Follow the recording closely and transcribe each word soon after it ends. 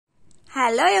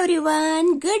Hello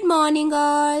everyone, good morning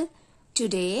all.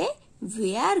 Today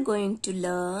we are going to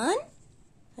learn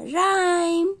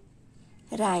rhyme.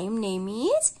 Rhyme name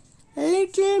is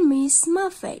Little Miss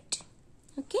Muffet.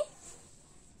 Okay.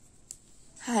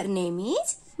 Her name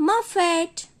is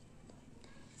Muffet.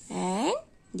 And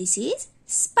this is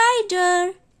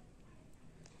spider.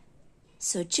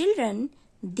 So children,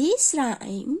 this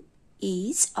rhyme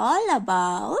is all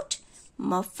about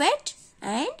Muffet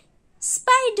and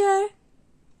spider.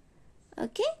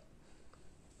 Okay.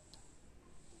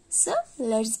 So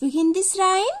let's begin this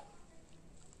rhyme.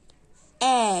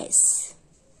 S.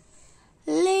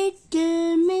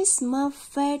 Little Miss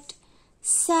Muffet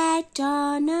sat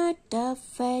on a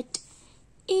tuffet,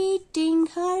 eating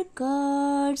her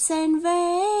curds and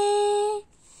whey.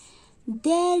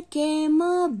 There came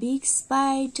a big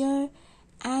spider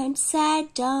and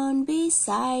sat down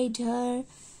beside her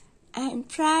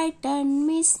and frightened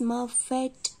Miss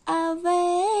Muffet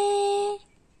away.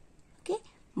 Okay,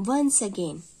 once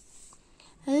again.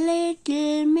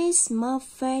 Little Miss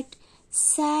Muffet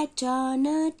sat on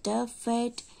a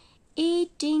tuffet,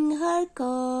 eating her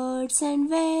curds and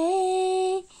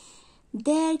whey.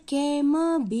 There came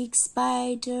a big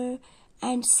spider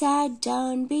and sat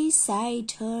down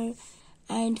beside her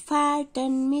and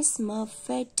frightened Miss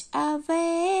Muffet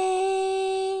away.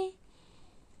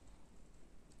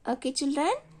 Okay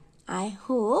children, I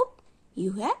hope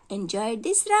you have enjoyed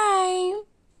this rhyme.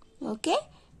 Okay,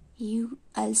 you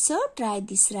also try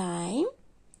this rhyme.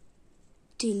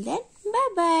 Till then,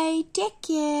 bye bye. Take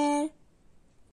care.